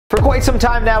For quite some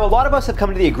time now, a lot of us have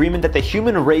come to the agreement that the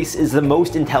human race is the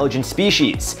most intelligent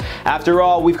species. After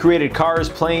all, we've created cars,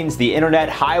 planes, the internet,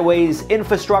 highways,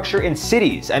 infrastructure, and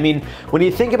cities. I mean, when you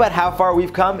think about how far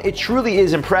we've come, it truly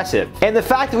is impressive. And the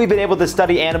fact that we've been able to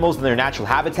study animals in their natural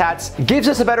habitats gives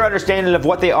us a better understanding of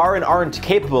what they are and aren't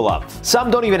capable of.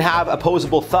 Some don't even have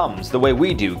opposable thumbs the way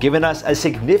we do, giving us a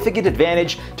significant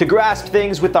advantage to grasp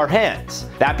things with our hands.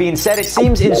 That being said, it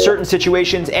seems in certain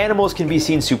situations, animals can be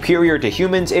seen superior to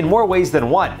humans in more ways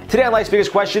than one. Today on Life's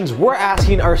Biggest Questions, we're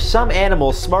asking, are some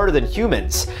animals smarter than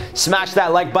humans? Smash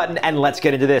that like button and let's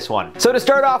get into this one. So to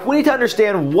start off, we need to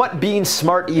understand what being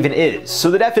smart even is.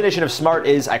 So the definition of smart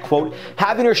is, I quote,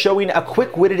 having or showing a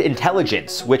quick-witted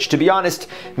intelligence, which to be honest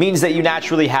means that you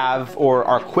naturally have or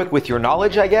are quick with your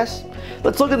knowledge, I guess.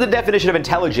 Let's look at the definition of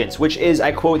intelligence, which is,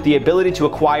 I quote, the ability to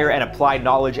acquire and apply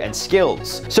knowledge and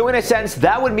skills. So in a sense,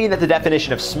 that would mean that the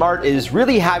definition of smart is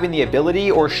really having the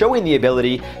ability or showing the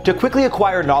ability to quickly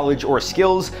acquire knowledge or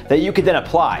skills that you could then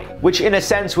apply, which in a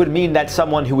sense would mean that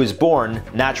someone who is born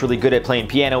naturally good at playing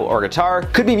piano or guitar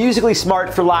could be musically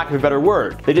smart, for lack of a better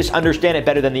word. They just understand it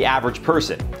better than the average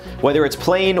person. Whether it's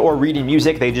playing or reading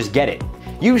music, they just get it.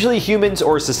 Usually humans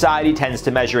or society tends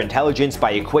to measure intelligence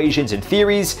by equations and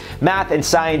theories. Math and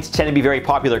science tend to be very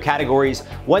popular categories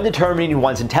when determining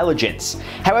one's intelligence.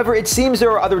 However, it seems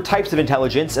there are other types of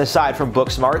intelligence aside from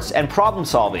book smarts and problem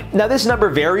solving. Now this number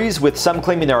varies, with some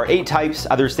claiming there are 8 types,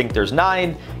 others think there's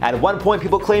 9. At one point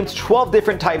people claimed 12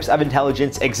 different types of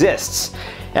intelligence exists.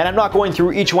 And I'm not going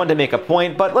through each one to make a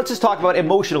point, but let's just talk about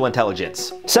emotional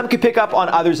intelligence. Some can pick up on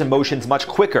others' emotions much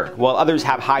quicker, while others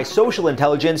have high social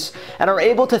intelligence and are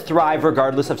able to thrive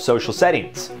regardless of social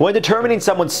settings. When determining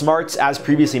someone's smarts, as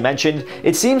previously mentioned,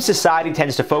 it seems society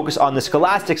tends to focus on the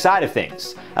scholastic side of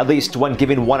things, at least when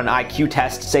giving one an IQ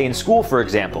test, say in school for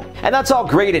example. And that's all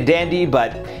great and dandy,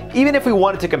 but even if we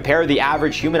wanted to compare the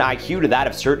average human IQ to that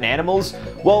of certain animals,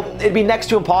 well, it'd be next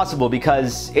to impossible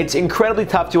because it's incredibly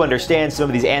tough to understand some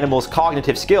of these animals'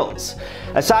 cognitive skills.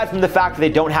 Aside from the fact that they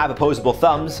don't have opposable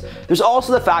thumbs, there's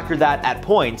also the factor that, at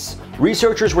points,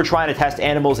 researchers were trying to test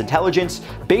animals' intelligence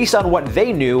based on what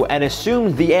they knew and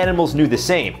assumed the animals knew the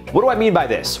same. What do I mean by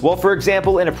this? Well, for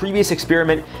example, in a previous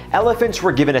experiment, elephants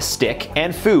were given a stick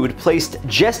and food placed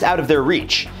just out of their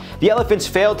reach. The elephants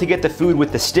failed to get the food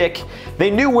with the stick.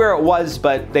 They knew where it was,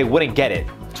 but they wouldn't get it.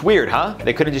 It's weird, huh?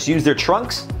 They couldn't just use their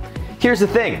trunks? Here's the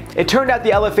thing, it turned out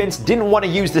the elephants didn't want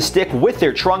to use the stick with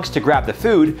their trunks to grab the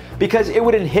food because it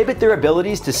would inhibit their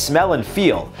abilities to smell and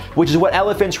feel, which is what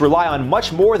elephants rely on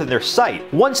much more than their sight.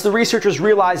 Once the researchers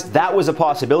realized that was a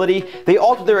possibility, they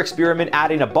altered their experiment,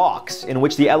 adding a box in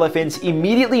which the elephants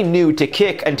immediately knew to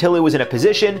kick until it was in a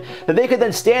position that they could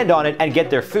then stand on it and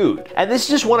get their food. And this is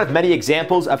just one of many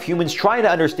examples of humans trying to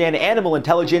understand animal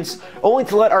intelligence only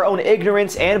to let our own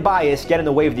ignorance and bias get in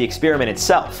the way of the experiment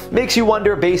itself. Makes you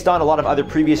wonder, based on a lot of other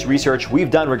previous research we've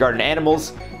done regarding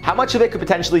animals, how much of it could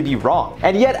potentially be wrong.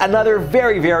 And yet another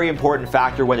very important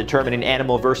factor when determining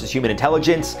animal versus human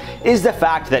intelligence is the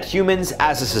fact that humans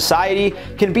as a society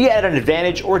can be at an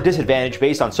advantage or disadvantage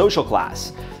based on social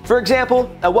class. For example,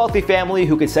 a wealthy family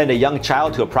who could send a young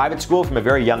child to a private school from a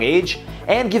very young age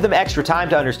and give them extra time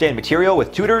to understand material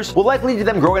with tutors will likely lead to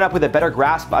them growing up with a better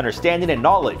grasp of understanding and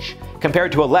knowledge,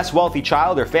 compared to a less wealthy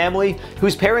child or family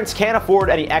whose parents can't afford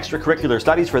any extracurricular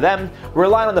studies for them,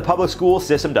 relying on the public school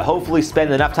system to hopefully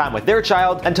spend enough time with their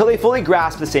child until they fully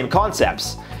grasp the same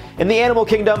concepts. In the animal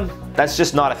kingdom, that's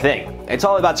just not a thing. It's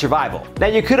all about survival. Now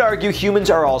you could argue humans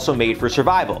are also made for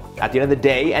survival. At the end of the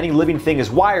day, any living thing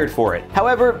is wired for it.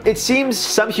 However, it seems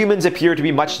some humans appear to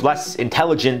be much less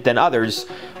intelligent than others,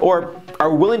 or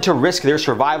are willing to risk their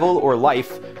survival or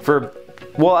life for,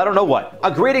 well, I don't know what. A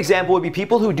great example would be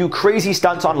people who do crazy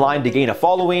stunts online to gain a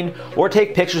following, or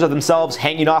take pictures of themselves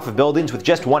hanging off of buildings with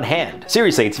just one hand.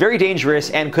 Seriously, it's very dangerous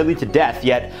and could lead to death,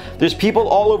 yet there's people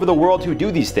all over the world who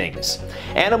do these things.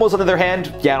 Animals, on the other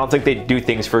hand, yeah, I don't think they do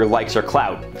things for likes or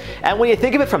clout. And when you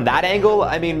think of it from that angle,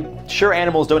 I mean, sure,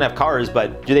 animals don't have cars,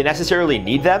 but do they necessarily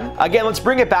need them? Again, let's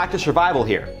bring it back to survival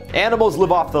here. Animals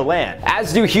live off the land,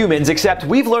 as do humans, except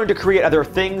we've learned to create other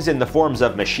things in the forms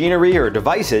of machinery or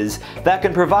devices that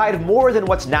can provide more than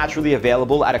what's naturally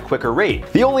available at a quicker rate.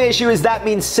 The only issue is that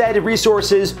means said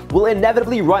resources will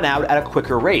inevitably run out at a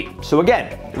quicker rate. So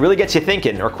again, it really gets you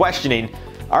thinking or questioning,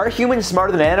 are humans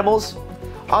smarter than animals?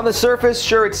 On the surface,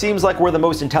 sure, it seems like we're the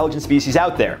most intelligent species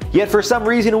out there. Yet for some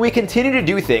reason we continue to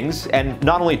do things, and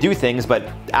not only do things, but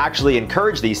actually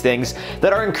encourage these things,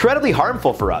 that are incredibly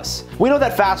harmful for us. We know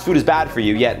that fast food is bad for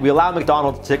you, yet we allow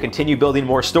McDonald's to continue building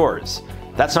more stores.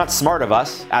 That's not smart of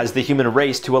us, as the human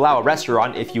race, to allow a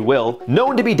restaurant, if you will,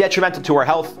 known to be detrimental to our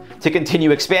health, to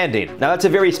continue expanding. Now that's a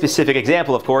very specific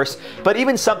example, of course, but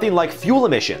even something like fuel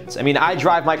emissions. I mean, I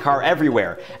drive my car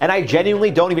everywhere, and I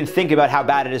genuinely don't even think about how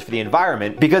bad it is for the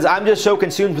environment because I'm just so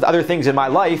consumed with other things in my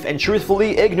life and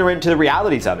truthfully ignorant to the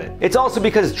realities of it. It's also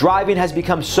because driving has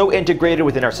become so integrated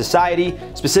within our society,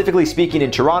 specifically speaking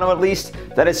in Toronto at least,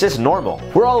 that it's just normal.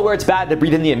 We're all aware it's bad to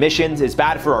breathe in the emissions, it's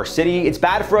bad for our city, it's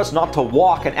bad for us not to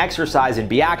walk and exercise and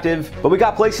be active, but we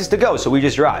got places to go, so we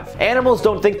just drive. Animals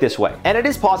don't think this way, and it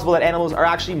is possible that animals are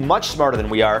actually much smarter than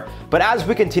we are, but as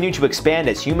we continue to expand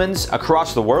as humans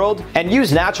across the world and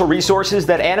use natural resources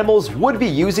that animals would be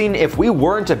using if we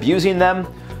weren't abusing them,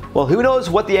 well, who knows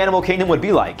what the animal kingdom would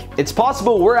be like. It's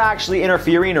possible we're actually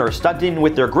interfering or stunting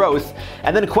with their growth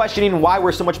and then questioning why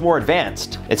we're so much more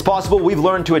advanced. It's possible we've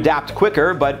learned to adapt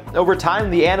quicker, but over time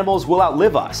the animals will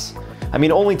outlive us. I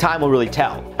mean, only time will really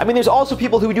tell. I mean, there's also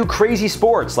people who do crazy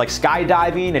sports like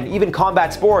skydiving and even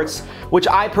combat sports, which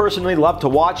I personally love to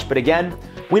watch, but again,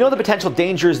 we know the potential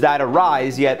dangers that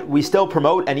arise, yet we still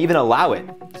promote and even allow it.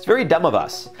 It's very dumb of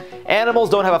us. Animals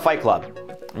don't have a fight club.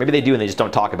 Maybe they do and they just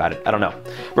don't talk about it. I don't know.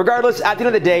 Regardless, at the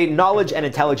end of the day, knowledge and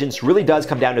intelligence really does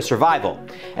come down to survival.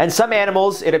 And some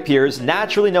animals, it appears,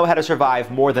 naturally know how to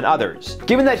survive more than others.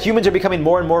 Given that humans are becoming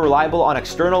more and more reliable on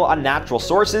external, unnatural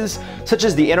sources, such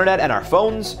as the internet and our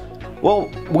phones, well,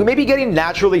 we may be getting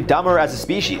naturally dumber as a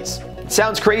species. It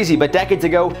sounds crazy, but decades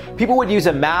ago, people would use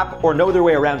a map or know their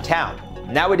way around town.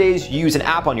 Nowadays, you use an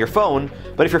app on your phone,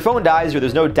 but if your phone dies or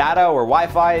there's no data or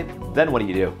Wi-Fi, then what do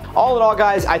you do? All in all,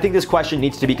 guys, I think this question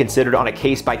needs to be considered on a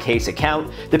case-by-case account,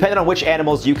 depending on which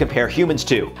animals you compare humans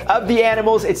to. Of the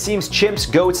animals, it seems chimps,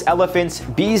 goats, elephants,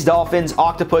 bees, dolphins,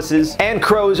 octopuses, and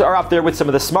crows are up there with some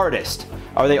of the smartest.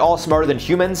 Are they all smarter than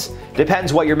humans?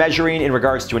 Depends what you're measuring in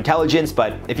regards to intelligence,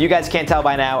 but if you guys can't tell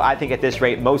by now, I think at this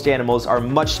rate, most animals are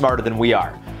much smarter than we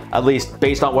are. At least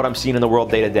based on what I'm seeing in the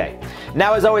world day to day.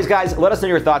 Now, as always, guys, let us know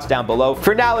your thoughts down below.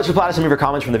 For now, let's reply to some of your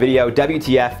comments from the video.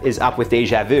 WTF is up with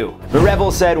deja vu.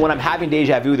 Marevel said, when I'm having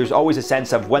deja vu, there's always a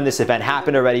sense of when this event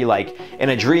happened already, like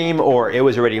in a dream or it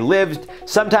was already lived.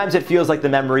 Sometimes it feels like the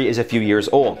memory is a few years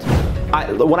old.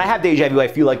 When I have deja vu, I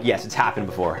feel like, yes, it's happened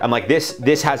before. I'm like,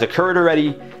 this has occurred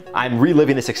already. I'm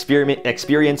reliving this experiment,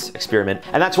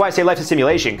 and that's why I say life's a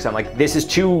simulation, because I'm like, it's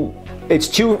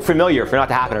too familiar for not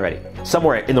to happen already,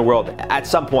 somewhere in the world, at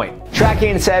some point.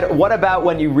 Tracking said, what about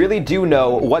when you really do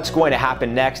know what's going to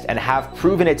happen next and have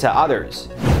proven it to others?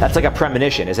 That's like a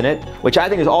premonition, isn't it? Which I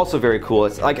think is also very cool.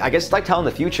 It's like, I guess it's like telling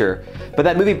the future, but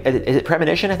that movie, is it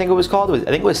Premonition, I think it was called? I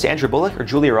think it was Sandra Bullock or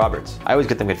Julia Roberts. I always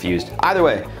get them confused. Either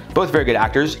way, both very good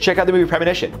actors. Check out the movie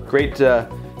Premonition. Great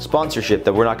sponsorship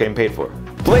that we're not getting paid for.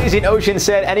 Blazing Ocean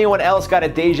said, anyone else got a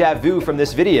deja vu from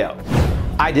this video?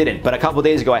 I didn't, but a couple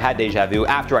days ago I had deja vu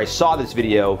after I saw this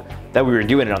video that we were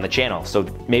doing it on the channel. So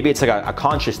maybe it's like a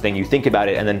conscious thing. You think about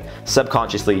it and then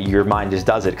subconsciously your mind just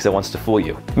does it because it wants to fool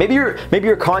you. Maybe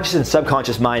your conscious and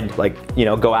subconscious mind, like, you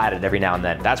know, go at it every now and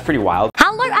then. That's pretty wild.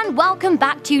 Hello and welcome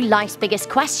back to Life's Biggest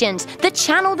Questions, the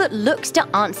channel that looks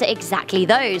to answer exactly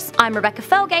those. I'm Rebecca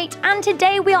Felgate, and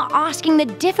today we are asking the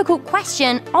difficult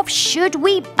question of should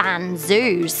we ban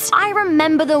zoos? I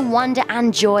remember the wonder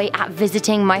and joy at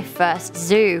visiting my first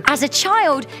zoo. As a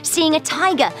child, seeing a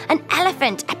tiger, an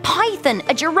elephant, a python,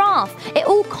 a giraffe, it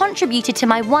all contributed to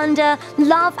my wonder,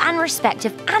 love and respect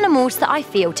of animals that I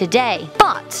feel today.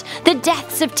 But the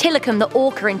deaths of Tilikum the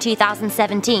orca in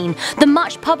 2017, the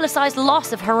much publicized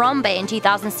loss of Harambe in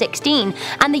 2016,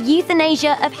 and the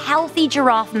euthanasia of healthy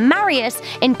giraffe Marius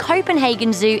in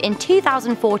Copenhagen Zoo in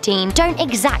 2014 don't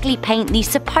exactly paint these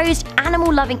supposed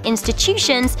animal-loving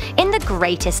institutions in the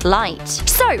greatest light.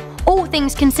 So, all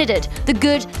things considered, the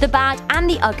good, the bad, and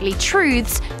the ugly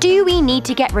truths, do we need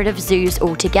to get rid of zoos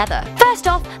altogether? First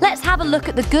off, let's have a look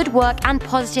at the good work and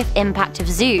positive impact of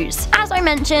zoos. As I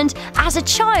mentioned, as a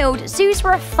child, zoos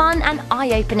were a fun and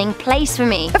eye-opening place for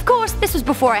me. Of course, this was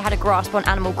before I had a grasp on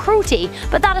animal cruelty,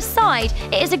 but that aside,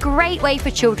 it is a great way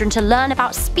for children to learn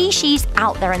about species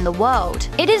out there in the world.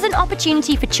 It is an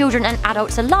opportunity for children and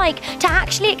adults alike to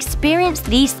actually experience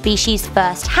these species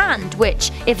firsthand,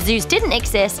 which, if zoos didn't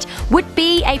exist, would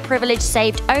be a privilege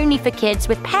saved only for kids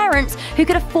with parents who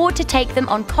could afford to take them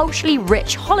on culturally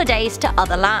rich holidays to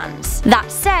other lands.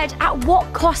 That said, at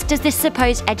what cost does this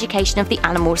supposed education of the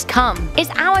animals come? Is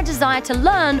our desire to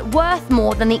learn worth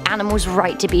more than the animal's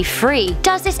right to be free?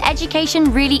 Does this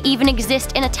education really even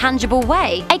exist in a tangible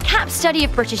way? A CAPS study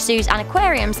of British zoos and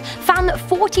aquariums found that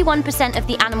 41% of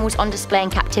the animals on display in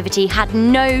captivity had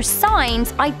no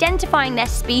signs identifying their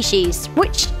species,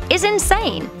 which is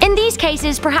insane. In these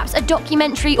cases, perhaps Perhaps a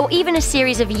documentary or even a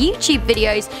series of YouTube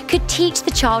videos could teach the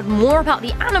child more about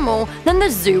the animal than the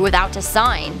zoo without a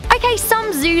sign. Okay,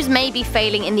 some zoos may be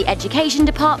failing in the education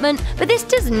department, but this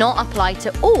does not apply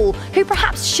to all who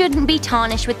perhaps shouldn't be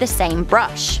tarnished with the same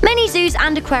brush. Many zoos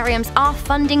and aquariums are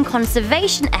funding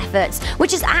conservation efforts,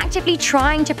 which is actively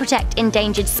trying to protect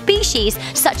endangered species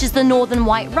such as the northern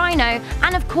white rhino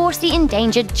and of course the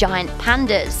endangered giant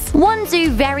pandas. One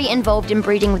zoo very involved in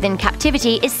breeding within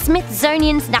captivity is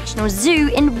Smithsonian's National Zoo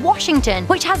in Washington,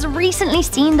 which has recently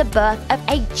seen the birth of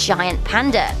a giant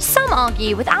panda. Some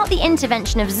argue without the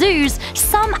intervention of zoos,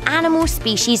 some animal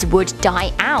species would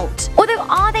die out. Although,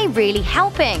 are they really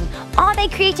helping? Are they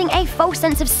creating a false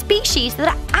sense of species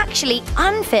that are actually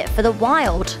unfit for the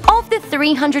wild? Of the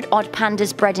 300 odd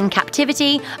pandas bred in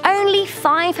captivity, only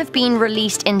 5 have been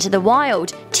released into the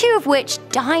wild, 2 of which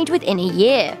died within a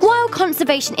year. While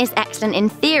conservation is excellent in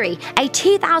theory, a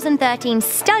 2013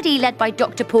 study led by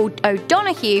Dr. Paul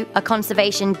O'Donoghue, a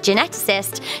conservation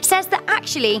geneticist, says that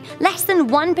actually less than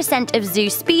 1% of zoo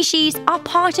species are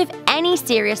part of any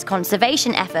serious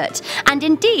conservation effort, and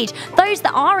indeed those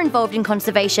that are involved in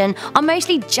conservation are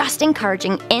mostly just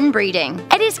encouraging inbreeding.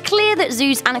 It is clear that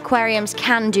zoos and aquariums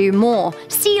can do more.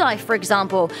 Sea Life, for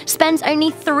example, spends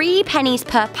only 3 pennies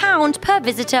per pound per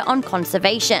visitor on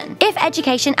conservation. If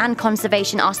education and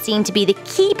conservation are seen to be the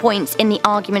key points in the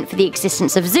argument for the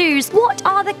existence of zoos, what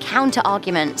are the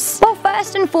counter-arguments? Well,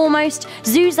 first and foremost,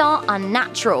 zoos are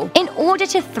unnatural. In order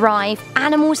to thrive,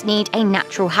 animals need a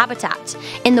natural habitat.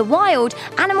 In the wild,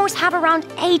 animals have around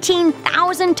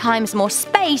 18,000 times more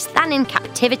space than in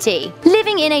captivity.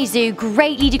 Living in a zoo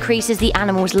greatly decreases the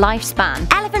animal's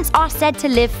lifespan. Elephants are said to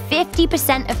live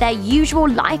 50% of their usual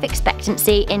life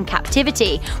expectancy in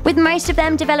captivity, with most of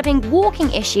them developing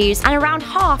walking issues and around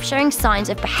half showing signs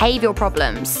of behavioral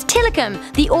problems.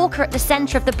 Tilikum, the orca at the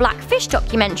center of the Blackfish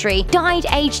documentary, died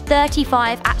aged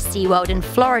 35 at SeaWorld in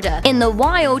Florida. In the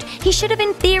wild, he should have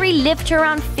in theory lived to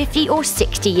around 50 or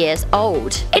 60 years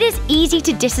old. It is easy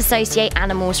to disassociate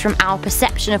animals from our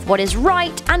perception of what is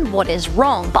right and what is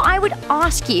wrong, but I would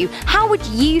ask you, how would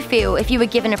you feel if you were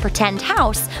given a pretend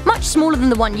house, much smaller than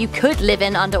the one you could live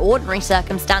in under ordinary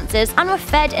circumstances, and were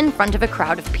fed in front of a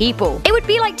crowd of people? It would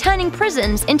be like turning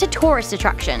prisons into tourist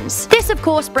attractions. This of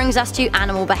course brings us to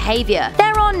animal behavior.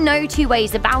 There are no two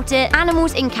ways about it,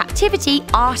 animals in captivity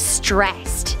are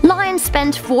stressed. Lions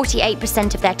spend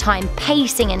 48% of their time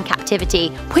pacing in captivity,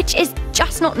 which is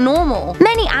just not normal.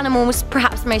 Many animals,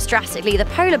 perhaps most drastically the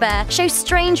polar bear, show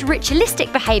strange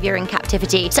ritualistic behavior in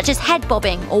captivity, such as head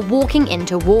bobbing or walking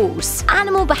into walls.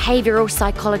 Animal behavioral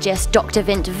psychologist Dr.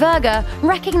 Vint Verga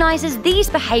recognizes these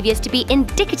behaviors to be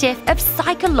indicative of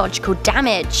psychological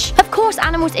damage. Of course,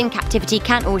 animals in captivity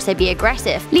can also be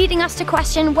aggressive, leading us to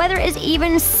question whether it is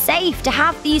even safe to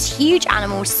have these huge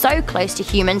animals so close to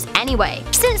humans anyway.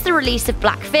 Since the release of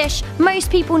Blackfish,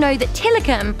 most people know that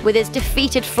Tilikum, with his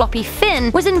defeated floppy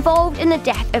fin, was involved in the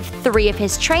death of 3 of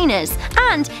his trainers,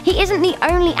 and he isn't the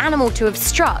only animal to have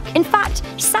struck. In fact,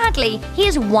 sadly, he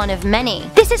is one of many.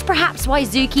 This is perhaps why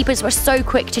zookeepers were so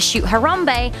quick to shoot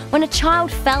Harambe when a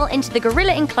child fell into the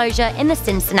gorilla enclosure in the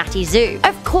Cincinnati Zoo.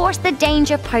 Of course, the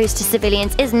danger posed to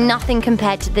civilians is nothing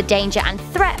compared to the danger and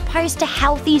threat posed to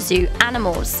healthy zoo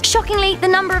animals. Shockingly, the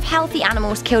number of healthy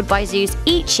animals killed by zoos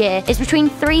each year is between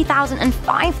 3,000 and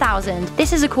 5,000.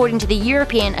 This is according to the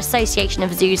European Association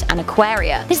of Zoos and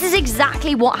Aquaria. This is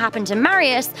exactly what happened to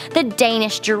Marius, the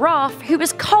Danish giraffe, who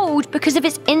was culled because of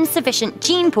its insufficient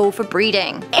gene pool for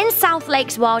breeding. In South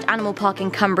Lakes Wild Animal Park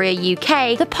in Cumbria,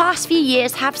 UK, the past few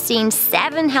years have seen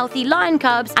 7 healthy lion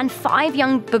cubs and 5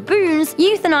 young baboons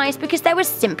euthanized because there was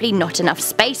simply not enough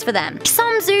space for them.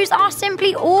 Some zoos are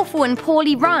simply awful and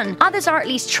poorly run. Others are at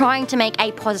least trying to make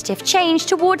a positive change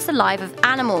towards the life of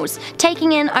animals,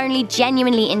 taking in only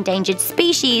genuinely endangered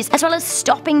species, as well as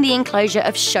stopping the enclosure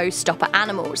of showstopper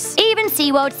animals. Even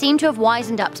SeaWorld seemed to have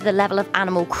wisened up to the level of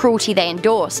animal cruelty they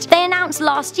endorsed. They announced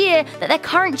last year that their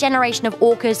current generation of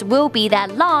orcas will be their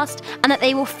last, and that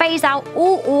they will phase out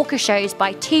all orca shows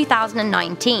by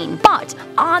 2019. But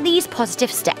are these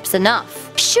positive steps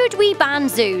enough? Should we ban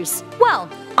zoos? Well,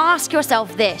 ask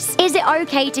yourself this: is it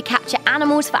okay to capture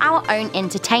animals for our own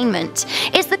entertainment?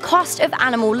 Is the cost of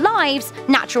animal lives,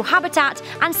 natural habitat,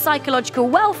 and psychological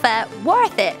welfare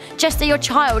worth it just so your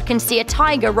child can see a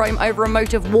tiger roam over a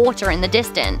moat of water in the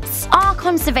distance? Are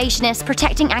conservationists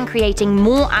protecting and creating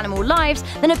more animal lives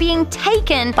than are being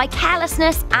taken by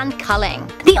carelessness and culling?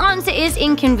 The answer is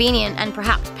inconvenient and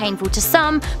perhaps painful to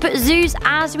some, but zoos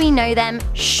as we know them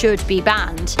should be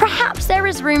banned. Perhaps there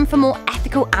is room for more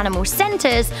ethical animal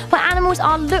centers centres where animals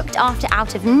are looked after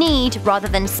out of need rather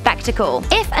than spectacle.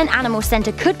 If an animal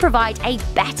centre could provide a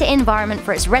better environment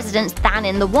for its residents than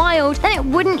in the wild, then it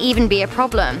wouldn't even be a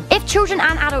problem. If children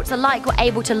and adults alike were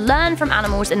able to learn from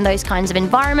animals in those kinds of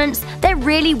environments, there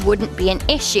really wouldn't be an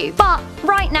issue. But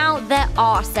right now, there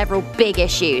are several big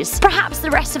issues. Perhaps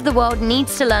the rest of the world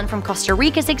needs to learn from Costa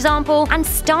Rica's example and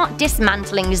start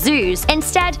dismantling zoos,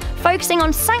 instead focusing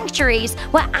on sanctuaries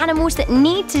where animals that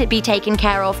need to be taken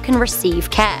care of can receive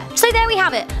care. So there we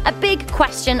have it, a big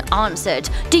question answered.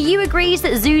 Do you agree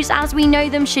that zoos as we know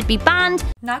them should be banned?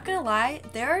 Not gonna lie,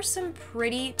 there are some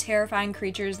pretty terrifying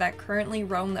creatures that currently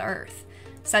roam the earth,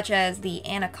 such as the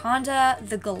anaconda,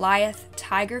 the Goliath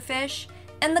tigerfish,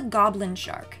 and the goblin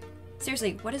shark.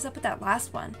 Seriously, what is up with that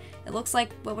last one? It looks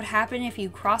like what would happen if you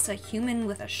cross a human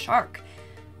with a shark.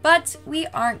 But we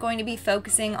aren't going to be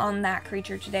focusing on that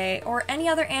creature today, or any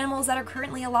other animals that are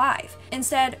currently alive.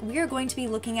 Instead, we are going to be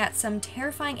looking at some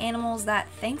terrifying animals that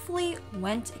thankfully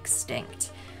went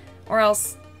extinct. Or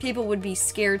else people would be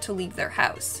scared to leave their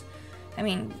house. I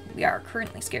mean, we are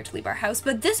currently scared to leave our house,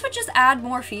 but this would just add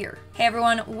more fear. Hey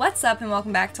everyone, what's up and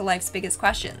welcome back to Life's Biggest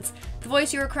Questions. The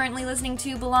voice you are currently listening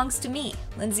to belongs to me,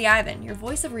 Lindsay Ivan, your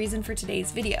voice of reason for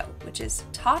today's video, which is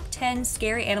Top 10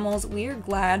 Scary Animals We're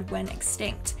Glad Went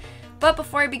Extinct. But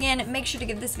before I begin, make sure to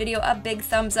give this video a big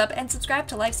thumbs up and subscribe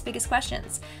to Life's Biggest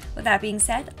Questions. With that being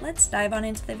said, let's dive on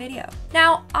into the video.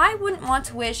 Now, I wouldn't want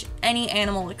to wish any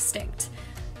animal extinct.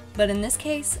 But in this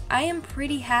case, I am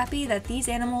pretty happy that these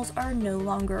animals are no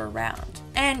longer around.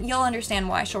 And you'll understand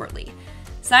why shortly.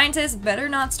 Scientists better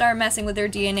not start messing with their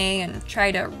DNA and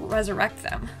try to resurrect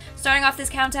them. Starting off this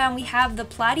countdown, we have the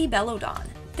Platypelodon.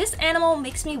 This animal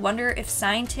makes me wonder if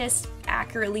scientists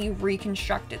accurately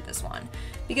reconstructed this one.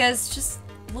 Because just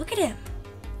look at him.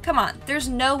 Come on, there's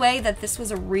no way that this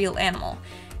was a real animal.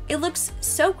 It looks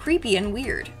so creepy and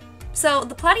weird. So,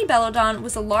 the Platypelodon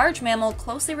was a large mammal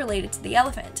closely related to the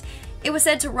elephant. It was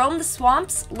said to roam the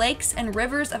swamps, lakes, and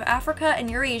rivers of Africa and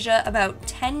Eurasia about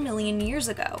 10 million years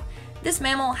ago. This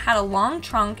mammal had a long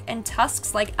trunk and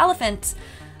tusks like elephants,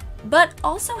 but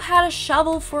also had a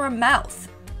shovel for a mouth.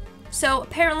 So,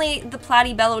 apparently, the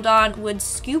Platypelodon would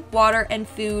scoop water and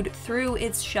food through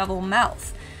its shovel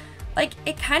mouth. Like,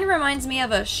 it kind of reminds me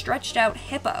of a stretched out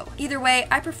hippo. Either way,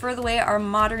 I prefer the way our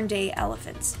modern day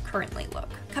elephants currently look.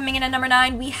 Coming in at number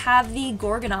 9, we have the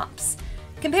Gorgonops.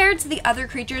 Compared to the other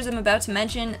creatures I'm about to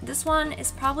mention, this one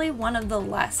is probably one of the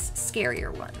less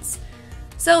scarier ones.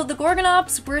 So the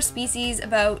Gorgonops were a species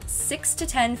about 6 to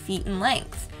 10 feet in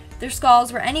length. Their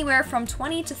skulls were anywhere from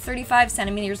 20 to 35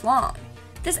 centimeters long.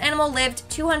 This animal lived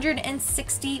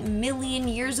 260 million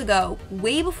years ago,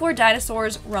 way before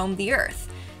dinosaurs roamed the earth.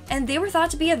 And they were thought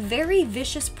to be a very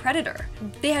vicious predator.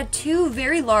 They had 2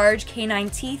 very large canine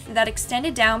teeth that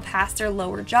extended down past their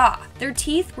lower jaw. Their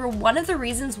teeth were one of the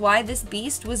reasons why this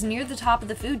beast was near the top of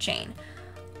the food chain.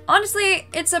 Honestly,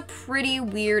 it's a pretty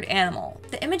weird animal.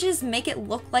 The images make it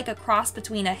look like a cross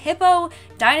between a hippo,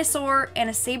 dinosaur, and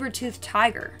a saber-toothed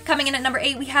tiger. Coming in at number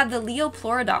 8, we have the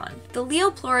Liopleurodon. The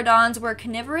Liopleurodons were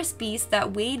carnivorous beasts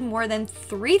that weighed more than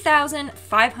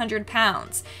 3,500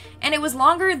 pounds, and it was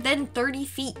longer than 30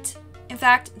 feet. In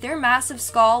fact, their massive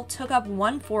skull took up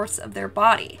 1/4 of their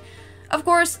body. Of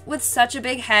course, with such a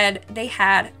big head, they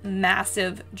had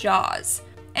massive jaws,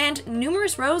 and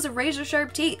numerous rows of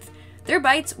razor-sharp teeth. Their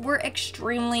bites were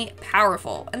extremely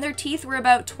powerful, and their teeth were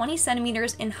about 20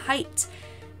 centimeters in height.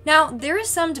 Now, there is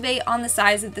some debate on the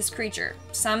size of this creature.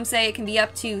 Some say it can be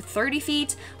up to 30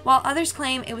 feet, while others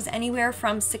claim it was anywhere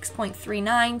from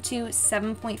 6.39 to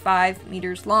 7.5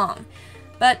 meters long.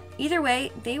 But either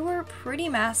way, they were pretty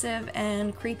massive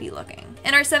and creepy looking.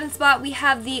 In our 7th spot, we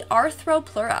have the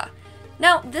Arthropleura.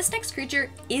 Now, this next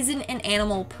creature isn't an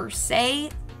animal per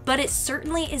se, but it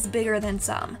certainly is bigger than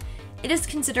some. It is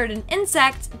considered an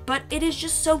insect, but it is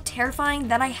just so terrifying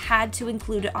that I had to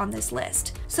include it on this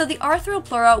list. So the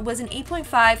Arthropleura was an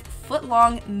 8.5 foot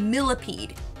long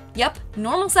millipede. Yep,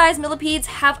 normal sized millipedes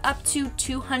have up to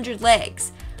 200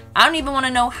 legs. I don't even want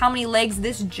to know how many legs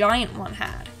this giant one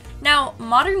had. Now,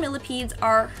 modern millipedes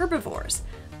are herbivores,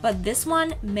 but this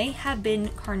one may have been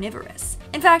carnivorous.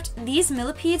 In fact, these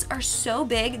millipedes are so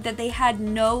big that they had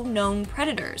no known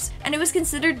predators, and it was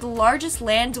considered the largest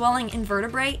land-dwelling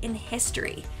invertebrate in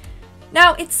history.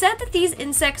 Now, it's said that these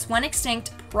insects went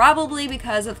extinct probably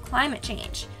because of climate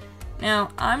change.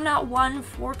 Now, I'm not one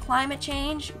for climate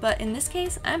change, but in this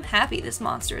case, I'm happy this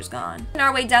monster is gone. On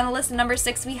our way down the list at number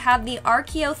 6, we have the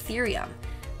Archaeotherium.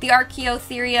 The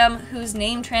Archaeotherium, whose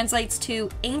name translates to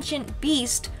ancient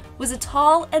beast, was a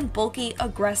tall and bulky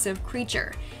aggressive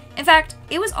creature. In fact,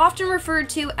 it was often referred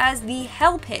to as the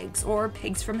hell pigs, or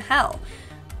pigs from hell.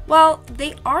 While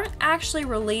they aren't actually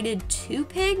related to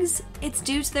pigs, it's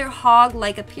due to their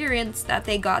hog-like appearance that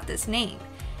they got this name.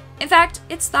 In fact,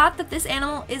 it's thought that this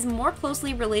animal is more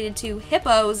closely related to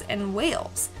hippos and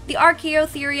whales. The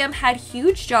Archaeotherium had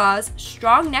huge jaws,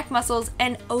 strong neck muscles,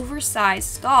 and oversized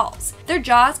skulls. Their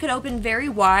jaws could open very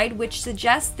wide, which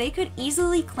suggests they could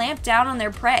easily clamp down on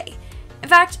their prey. In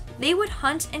fact, they would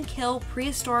hunt and kill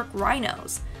prehistoric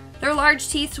rhinos. Their large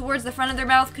teeth towards the front of their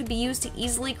mouth could be used to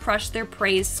easily crush their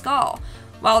prey's skull,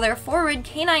 while their forward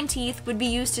canine teeth would be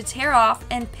used to tear off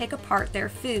and pick apart their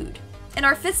food. In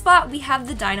our 5th spot, we have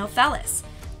the Dinofelis,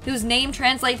 whose name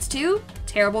translates to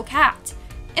terrible cat.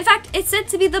 In fact, it's said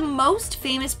to be the most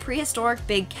famous prehistoric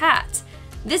big cat.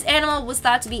 This animal was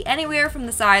thought to be anywhere from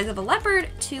the size of a leopard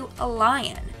to a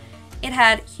lion. It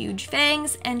had huge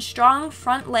fangs and strong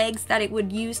front legs that it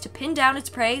would use to pin down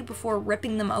its prey before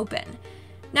ripping them open.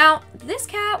 Now, this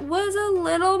cat was a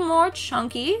little more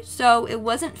chunky, so it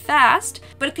wasn't fast,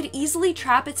 but it could easily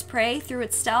trap its prey through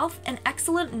its stealth and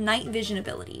excellent night vision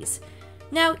abilities.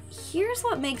 Now, here's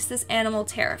what makes this animal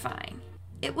terrifying.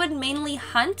 It would mainly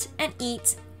hunt and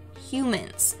eat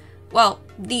humans. Well,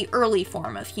 the early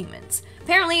form of humans.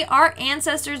 Apparently, our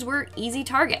ancestors were easy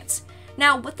targets.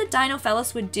 Now, what the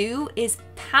Dinofelis would do is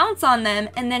pounce on them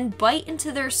and then bite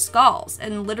into their skulls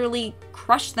and literally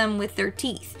crush them with their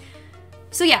teeth.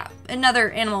 So yeah,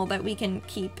 another animal that we can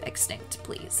keep extinct,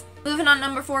 please. Moving on,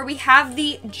 number 4, we have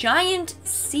the giant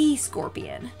sea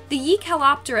scorpion. The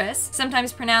Echolopterus,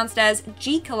 sometimes pronounced as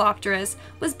Gecalopterus,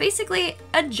 was basically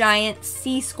a giant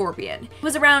sea scorpion. It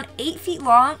was around 8 feet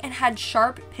long and had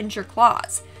sharp pincher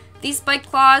claws. These spiked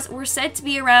claws were said to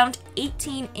be around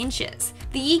 18 inches.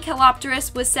 The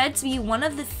Echolopterus was said to be one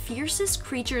of the fiercest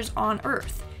creatures on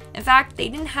Earth. In fact, they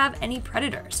didn't have any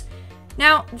predators.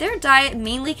 Now, their diet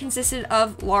mainly consisted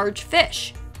of large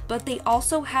fish, but they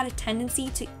also had a tendency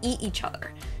to eat each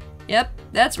other. Yep,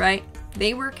 that's right,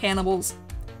 they were cannibals.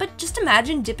 But just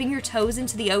imagine dipping your toes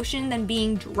into the ocean, then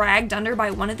being dragged under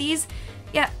by one of these.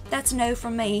 Yeah, that's a no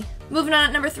from me. Moving on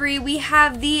at number 3, we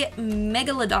have the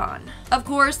Megalodon. Of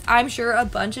course, I'm sure a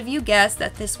bunch of you guessed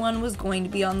that this one was going to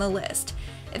be on the list.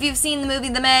 If you've seen the movie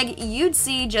The Meg, you'd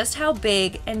see just how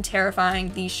big and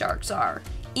terrifying these sharks are,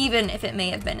 even if it may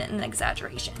have been an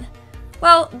exaggeration.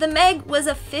 Well, the Meg was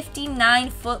a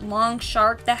 59-foot long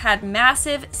shark that had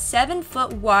massive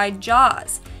 7-foot wide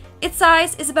jaws. Its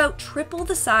size is about triple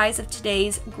the size of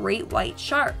today's great white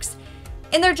sharks.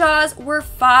 In their jaws were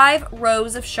 5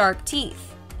 rows of sharp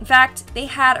teeth. In fact, they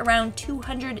had around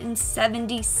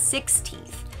 276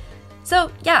 teeth. So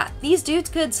yeah, these dudes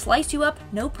could slice you up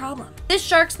no problem. This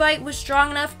shark's bite was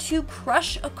strong enough to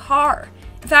crush a car.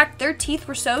 In fact, their teeth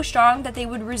were so strong that they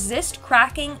would resist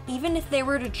cracking even if they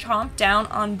were to chomp down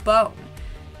on bone.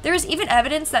 There is even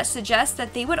evidence that suggests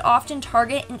that they would often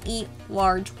target and eat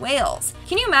large whales.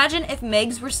 Can you imagine if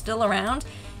Megs were still around?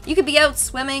 You could be out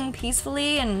swimming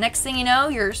peacefully and next thing you know,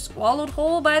 you're swallowed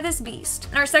whole by this beast.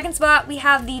 In our 2nd spot, we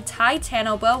have the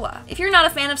Titanoboa. If you're not a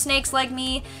fan of snakes like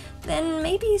me, then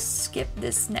maybe skip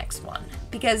this next one,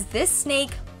 because this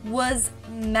snake was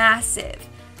massive.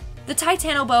 The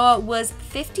Titanoboa was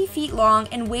 50 feet long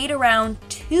and weighed around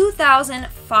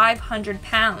 2,500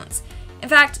 pounds. In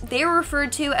fact, they were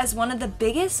referred to as one of the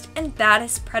biggest and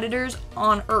baddest predators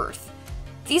on Earth.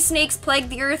 These snakes plagued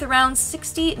the Earth around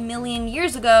 60 million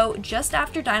years ago, just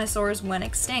after dinosaurs went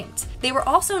extinct. They were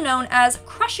also known as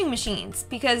crushing machines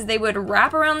because they would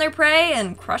wrap around their prey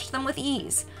and crush them with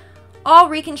ease. All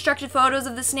reconstructed photos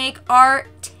of the snake are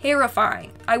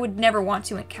terrifying. I would never want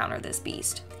to encounter this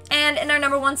beast. And in our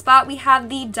number 1 spot, we have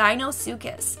the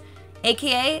Deinosuchus,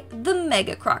 aka the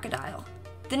mega crocodile.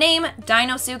 The name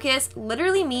Deinosuchus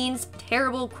literally means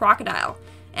terrible crocodile,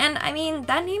 and I mean,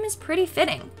 that name is pretty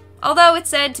fitting, although it's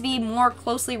said to be more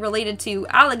closely related to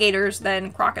alligators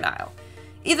than crocodile.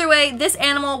 Either way, this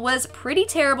animal was pretty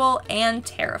terrible and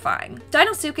terrifying.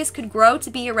 Deinosuchus could grow to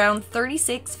be around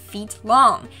 36 feet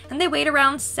long, and they weighed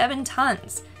around 7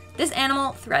 tons. This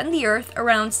animal threatened the Earth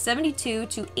around 72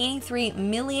 to 83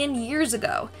 million years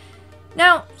ago.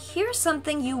 Now, here's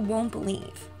something you won't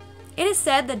believe. It is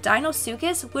said that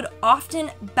Deinosuchus would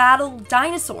often battle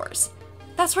dinosaurs.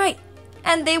 That's right,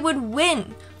 and they would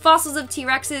win. Fossils of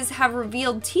T-Rexes have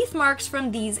revealed teeth marks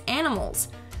from these animals.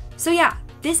 So yeah,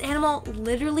 this animal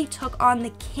literally took on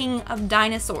the king of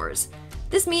dinosaurs.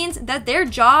 This means that their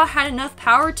jaw had enough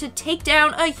power to take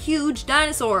down a huge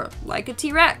dinosaur, like a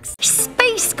T-Rex.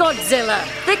 Space Godzilla,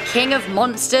 the king of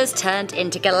monsters turned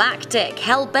intergalactic,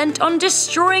 hell-bent on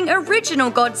destroying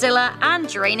original Godzilla and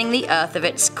draining the Earth of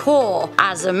its core.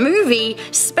 As a movie,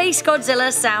 Space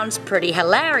Godzilla sounds pretty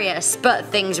hilarious, but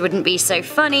things wouldn't be so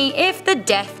funny if the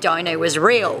Death Dino was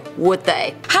real, would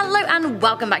they? Hello and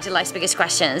welcome back to Life's Biggest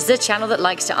Questions, the channel that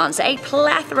likes to answer a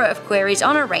plethora of queries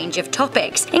on a range of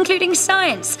topics, including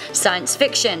science, science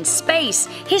fiction, space,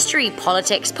 history,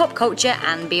 politics, pop culture,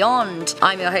 and beyond.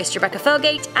 I'm your host Rebecca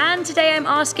Felgate, and today I'm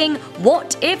asking,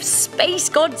 what if Space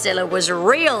Godzilla was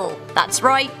real? That's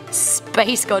right,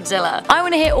 Space Godzilla. I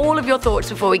want to hear all of your thoughts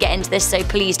before we get into this, so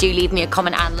please do leave me a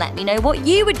comment and let me know what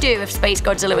you would do if Space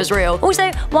Godzilla was real.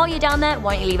 Also, while you're down there,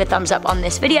 why don't you leave a thumbs up on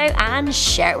this video and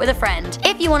share it with a friend.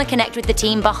 If you want to connect with the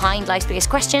team behind Life's Biggest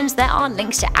Questions, there are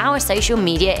links to our social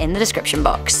media in the description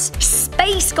box.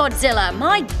 Space Godzilla,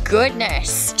 my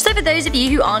goodness. So for those of you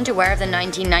who aren't aware of the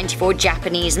 1994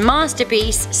 Japanese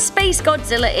masterpiece, Space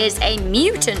Godzilla is a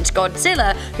mutant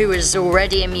Godzilla who was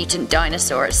already a mutant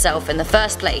dinosaur itself in the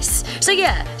first place. So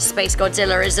yeah, Space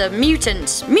Godzilla is a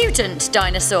mutant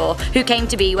dinosaur who came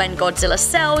to be when Godzilla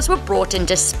cells were brought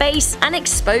into space and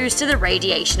exposed to the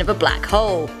radiation of a black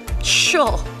hole.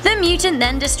 Sure. The mutant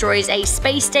then destroys a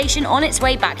space station on its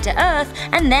way back to Earth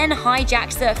and then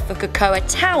hijacks the Fukuoka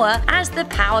Tower as the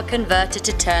power converter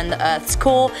to turn the Earth's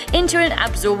core into an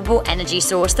absorbable energy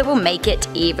source that will make it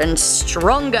even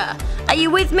stronger. Are you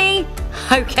with me?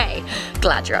 Okay,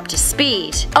 glad you're up to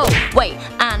speed. Oh, wait,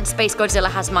 and Space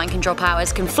Godzilla has mind control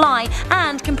powers, can fly,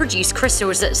 and can produce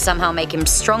crystals that somehow make him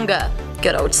stronger.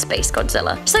 Good old Space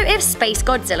Godzilla. So if Space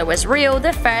Godzilla was real,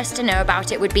 the first to know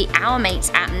about it would be our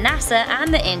mates at NASA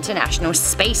and the International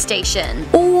Space Station.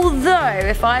 Although,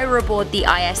 if I were aboard the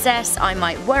ISS, I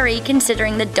might worry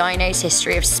considering the dino's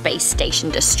history of space station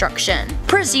destruction.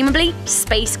 Presumably,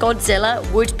 Space Godzilla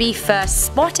would be first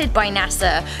spotted by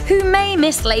NASA, who may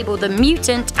mislabel the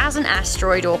mutant as an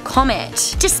asteroid or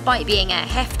comet. Despite being a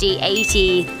hefty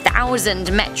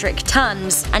 80,000 metric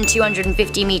tons and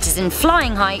 250 meters in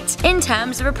flying height, in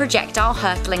terms of a projectile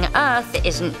hurtling Earth, it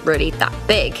isn't really that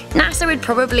big. NASA would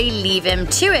probably leave him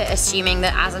to it, assuming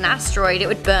that as an asteroid it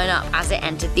would burn up as it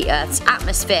entered the Earth's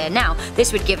atmosphere. Now,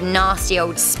 this would give nasty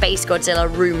old Space Godzilla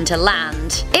room to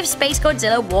land. If Space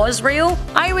Godzilla was real,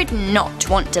 I would not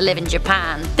want to live in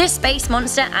Japan. This space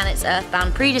monster and its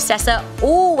earthbound predecessor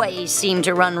always seem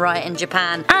to run riot in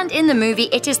Japan, and in the movie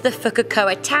it is the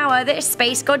Fukuoka Tower that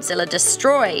Space Godzilla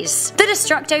destroys. The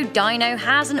Destructo Dino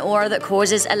has an aura that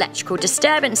causes electrical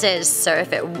disturbances, so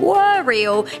if it were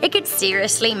real, it could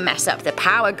seriously mess up the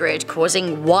power grid,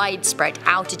 causing widespread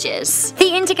outages.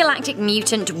 The intergalactic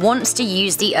mutant wants to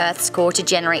use the Earth's core to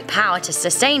generate power to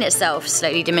sustain itself,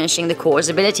 slowly diminishing the core's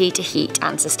ability to heat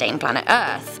and sustain planet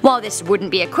Earth. While this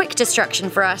wouldn't be a quick destruction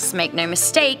for us, make no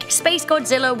mistake, Space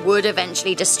Godzilla would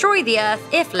eventually destroy the Earth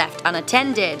if left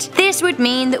unattended. This would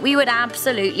mean that we would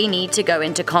absolutely need to go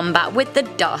into combat with the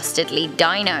dastardly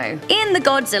dino. In the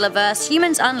Godzillaverse,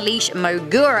 humans unleash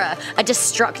Mogura, a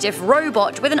destructive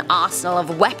robot with an arsenal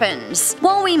of weapons.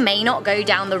 While we may not go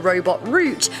down the robot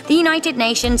route, the United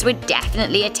Nations would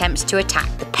definitely attempt to attack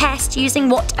the pest using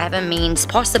whatever means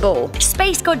possible.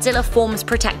 Space Godzilla forms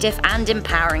protective and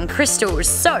empowering crystals,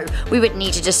 so we would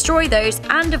need to destroy those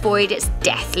and avoid its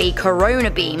deathly corona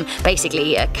beam,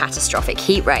 basically a catastrophic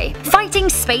heat ray. Fighting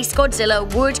Space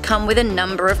Godzilla would come with a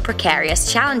number of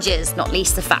precarious challenges, not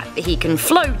least the fact that he can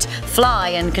float, fly,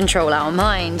 and control our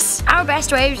minds. Our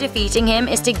best way of defeating him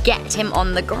is to get him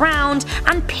on the ground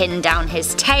and pin down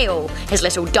his tail. His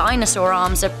little dinosaur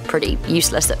arms are pretty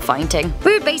useless at fighting.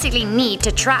 We would basically need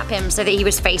to trap him so that he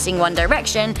was facing one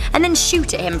direction and then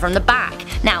shoot at him from the back.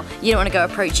 Now, you don't want to go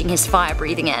approaching his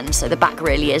fire-breathing end, so the back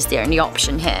really is the only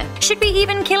option here. Should we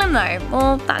even kill him though?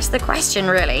 Well, that's the question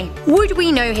really. Would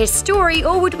we know his story,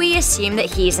 or would we assume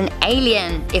that he's an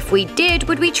alien? If we did,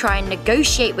 would we try and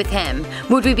negotiate with him?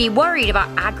 Would we be worried about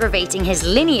aggravating his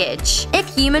lineage? If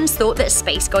humans thought that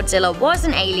Space Godzilla was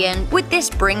an alien, would this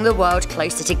bring the world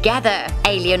closer together?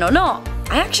 Alien or not?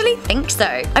 I actually think so.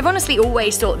 I've honestly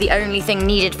always thought the only thing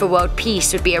needed for world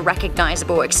peace would be a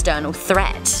recognizable external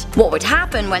threat. What would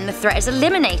happen when the threat is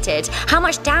eliminated? How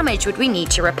much damage would we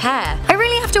need to repair? I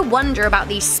really have to wonder about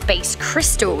these space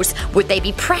crystals. Would they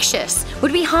be precious?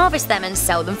 Would we harvest them and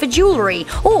sell them for jewelry?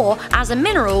 Or, as a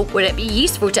mineral, would it be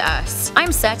useful to us?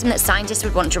 I'm certain that scientists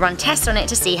would want to run tests on it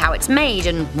to see how it's made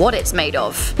and what it's made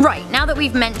of. Right, now that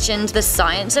we've mentioned the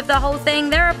science of the whole thing,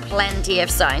 there are plenty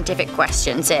of scientific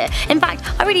questions here. In fact,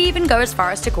 fact, I would even go as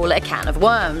far as to call it a can of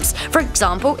worms. For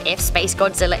example, if Space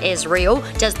Godzilla is real,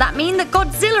 does that mean that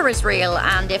Godzilla is real?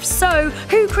 And if so,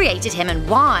 who created him and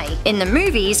why? In the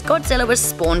movies, Godzilla was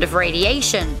spawned of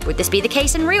radiation. Would this be the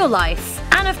case in real life?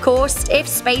 And of course, if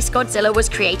Space Godzilla was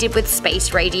created with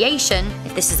space radiation,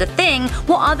 if this is a thing,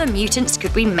 what other mutants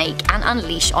could we make and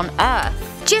unleash on Earth?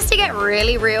 Just to get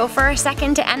really real for a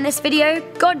second to end this video,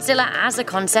 Godzilla as a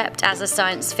concept, as a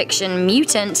science fiction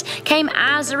mutant, came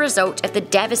as a result of the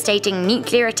devastating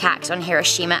nuclear attacks on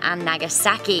Hiroshima and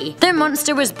Nagasaki. The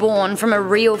monster was born from a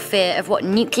real fear of what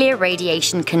nuclear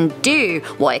radiation can do,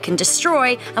 what it can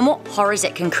destroy, and what horrors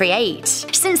it can create.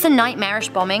 Since the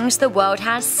nightmarish bombings, the world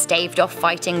has staved off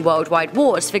fighting worldwide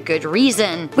wars for good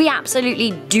reason. We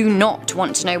absolutely do not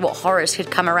want to know what horrors could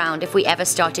come around if we ever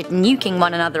started nuking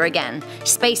one another again.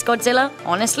 Space Godzilla,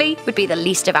 honestly, would be the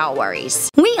least of our worries.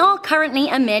 We are currently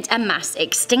amid a mass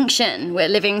extinction. We're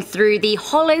living through the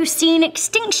Holocene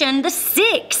extinction, the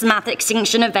 6th mass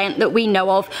extinction event that we know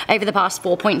of over the past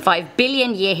 4.5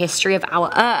 billion year history of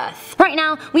our Earth. Right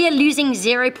now, we are losing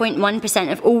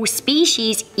 0.1% of all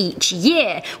species each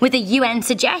year, with the UN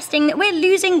suggesting that we're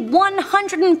losing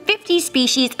 150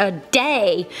 species a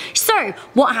day. So,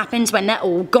 what happens when they're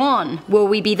all gone? Will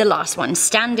we be the last ones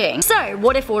standing? So,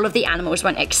 what if all of the animals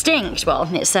went extinct? Well,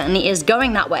 it certainly is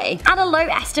going that way. At a low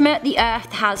estimate, the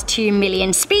Earth has 2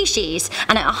 million species,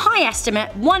 and at a high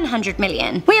estimate, 100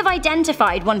 million. We have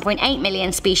identified 1.8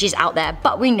 million species out there,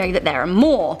 but we know that there are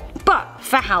more. But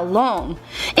for how long?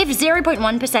 If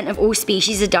 0.1% of all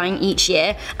species are dying each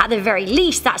year, at the very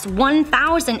least that's